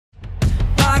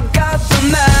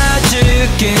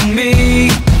in me.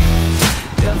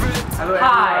 Hello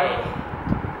Hi.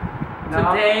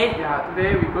 Now,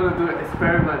 Today we're going to do an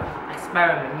experiment.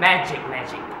 Magic.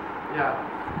 Yeah.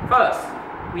 First,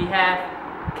 we have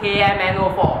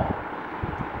KMNO4.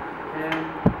 And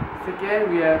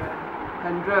second, we have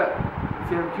 100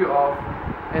 cm3 of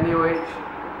NaOH.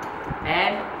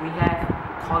 And we have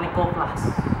conical flask.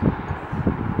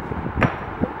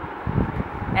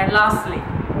 And lastly,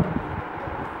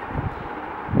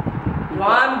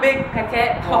 one big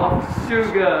packet of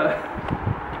sugar.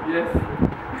 Yes.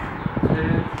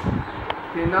 And,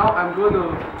 okay, now I'm going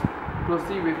to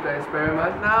proceed with the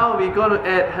experiment. Now we're going to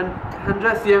add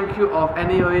 100 cm3 of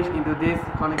NaOH into this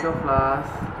conical flask.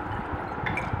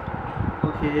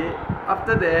 Okay,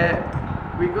 after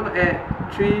that, we're going to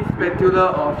add 3 spatula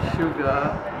of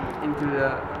sugar into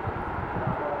the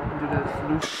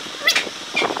solution.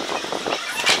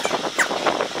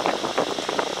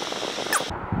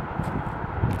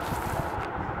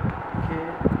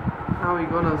 Now we're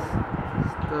gonna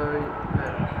stir it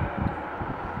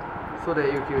so that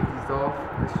it will dissolve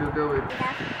the sugar with.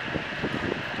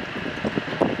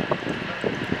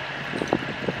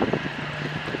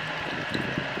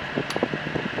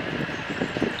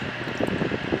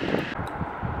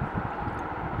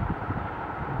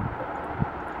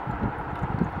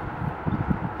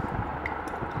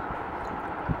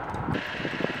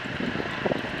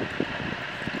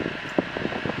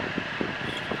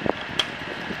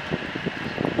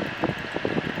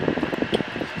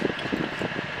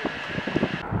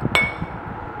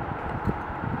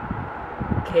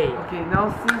 Okay, now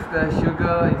since the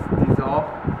sugar is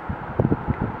dissolved,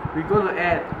 we're going to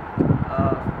add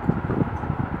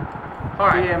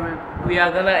we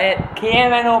are gonna add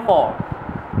KMNO4.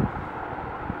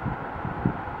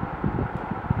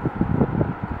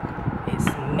 It's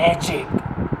magic.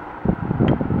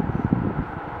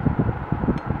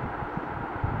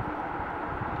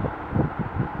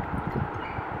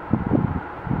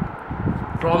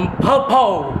 From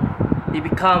purple, it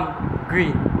become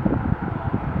green.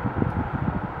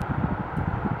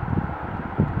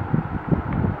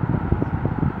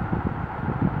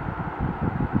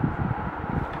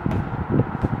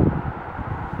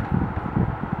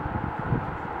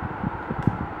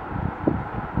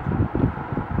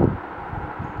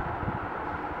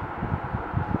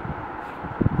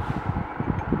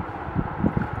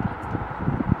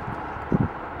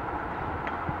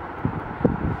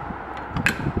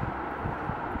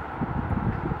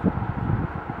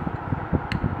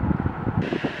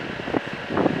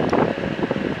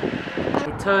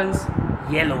 It turns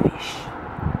yellowish.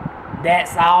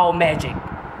 That's our magic.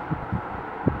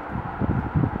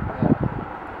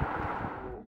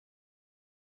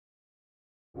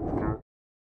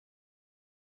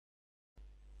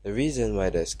 The reason why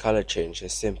there's color change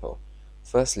is simple.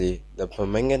 Firstly, the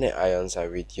permanganate ions are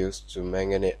reduced to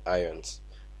manganate ions.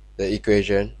 The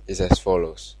equation is as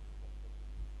follows.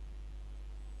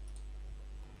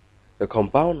 The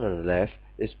compound on the left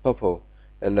is purple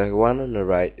and the one on the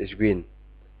right is green.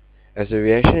 As the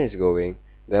reaction is going,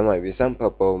 there might be some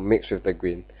purple mixed with the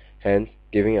green, hence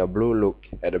giving a blue look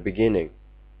at the beginning.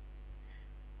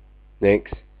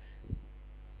 Next,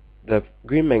 the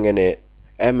green manganate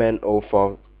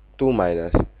MnO4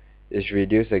 2- is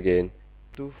reduced again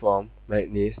to form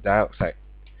manganese dioxide.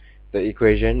 The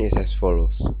equation is as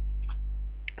follows.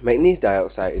 Manganese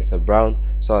dioxide is a brown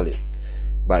solid,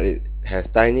 but it has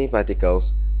tiny particles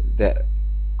that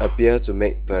appear to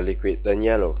make the liquid turn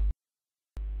yellow.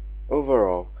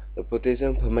 Overall, the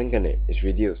potassium permanganate is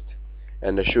reduced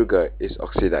and the sugar is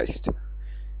oxidized.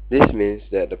 This means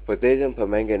that the potassium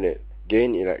permanganate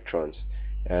gained electrons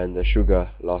and the sugar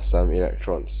lost some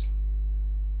electrons.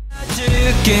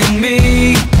 Magic in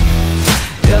me.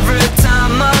 Every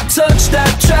time I touch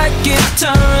that track, it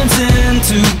turns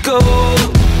into gold.